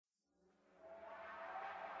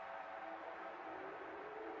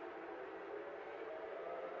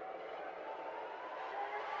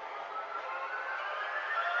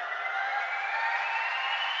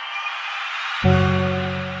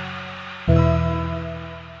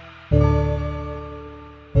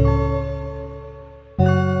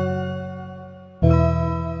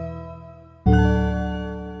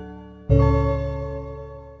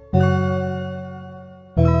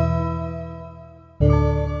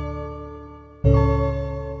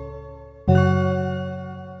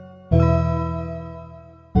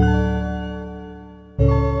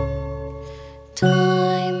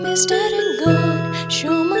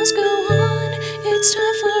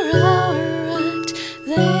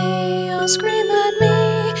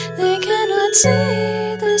cannot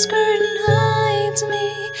see, this curtain hides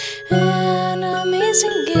me. An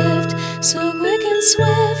amazing gift, so quick and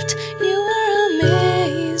swift, you are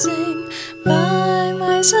amazing. By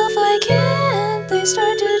myself I can't, they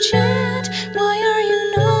start to chant, why are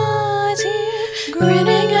you not here?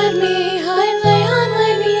 Grinning at me, I lay on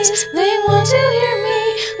my knees, they want to hear me,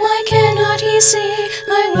 why cannot he see?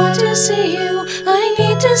 I want to see you, I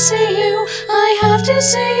need to see you, I have to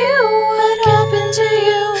see you. What happened to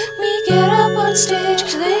you? We get up on stage,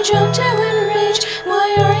 they jump to enrage,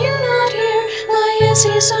 why are you not here? Why is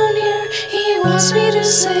he so near? He wants me to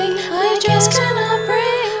sing, I just cannot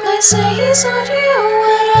bring. I say he's not you,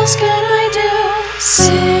 what else can I do?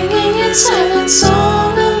 Singing in silence,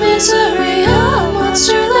 song of misery, a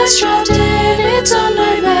monster lies trapped in its own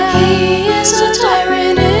nightmare. He is a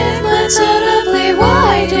tyrant, it lets audibly.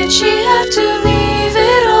 Why did she have to leave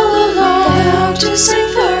it all alone? Bound to sing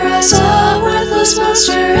for us, a worthless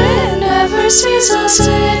monster. It never sees us,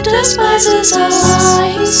 it despises us.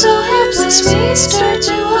 Lying so helpless, we start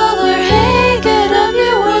to holler, hey, get up,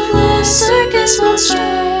 you worthless circus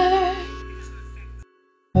monster.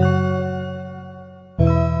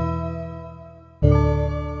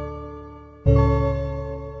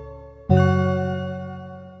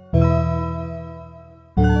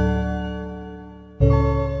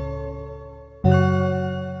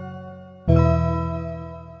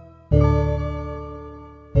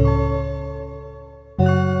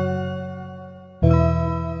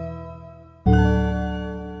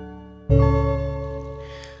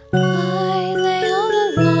 I lay all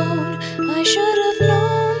alone, I should have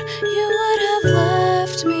known you would have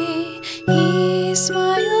left me. He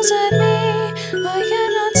smiles at me, I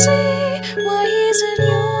cannot see why he's in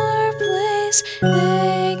your place.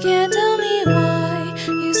 They can't tell me why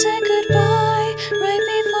you said goodbye right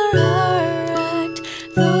before our act.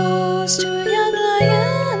 Those two young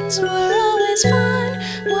lions were always fun,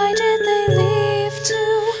 why did they leave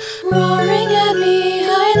too? Roaring at me,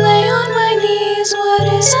 I lay on my knees, what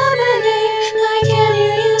is happening? I can't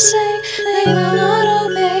hear you sing, they will not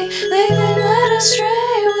obey, they've been led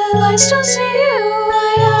astray. Will I still see you?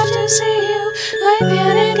 I have to see you. I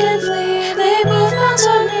panic and flee, they both bounce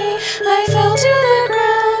on me. I fell to the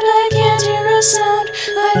ground, I can't hear a sound.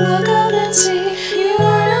 I look up and see, you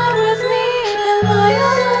are not with me. Am I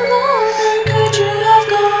all alone, or could you have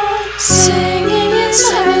gone? Singing in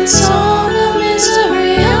silence, song of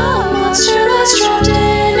misery, a monster that's trapped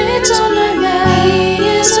in its own nightmare. He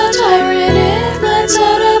is a tyrant, it lets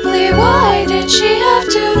audibly. Why did she have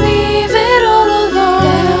to leave it all alone?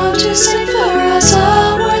 Bound to sing for us,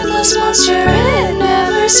 a worthless monster. It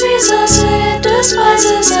never sees us, it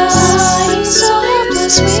despises us. Lying so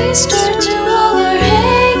helpless, we start to holler,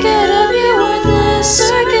 hey, get up, you worthless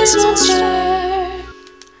circus monster.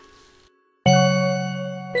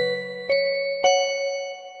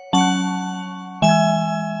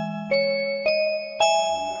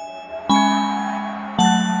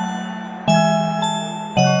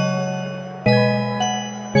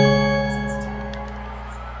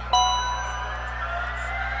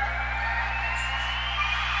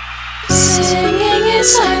 Singing in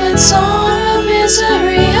silence, song of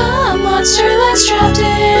misery, a monster that's trapped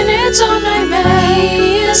in its own nightmare.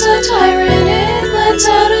 He is a tyrant, it lets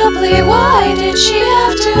audibly. Why did she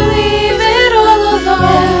have to leave it all alone?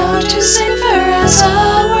 Bound to sing for us,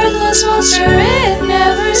 a worthless monster. It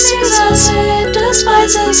never sees us, it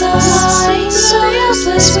despises us. Lying so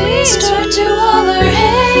helpless, we start to holler,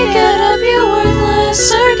 hey, get up, you worthless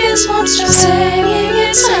circus monster. Singing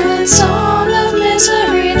in silence, song of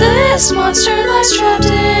misery, this monster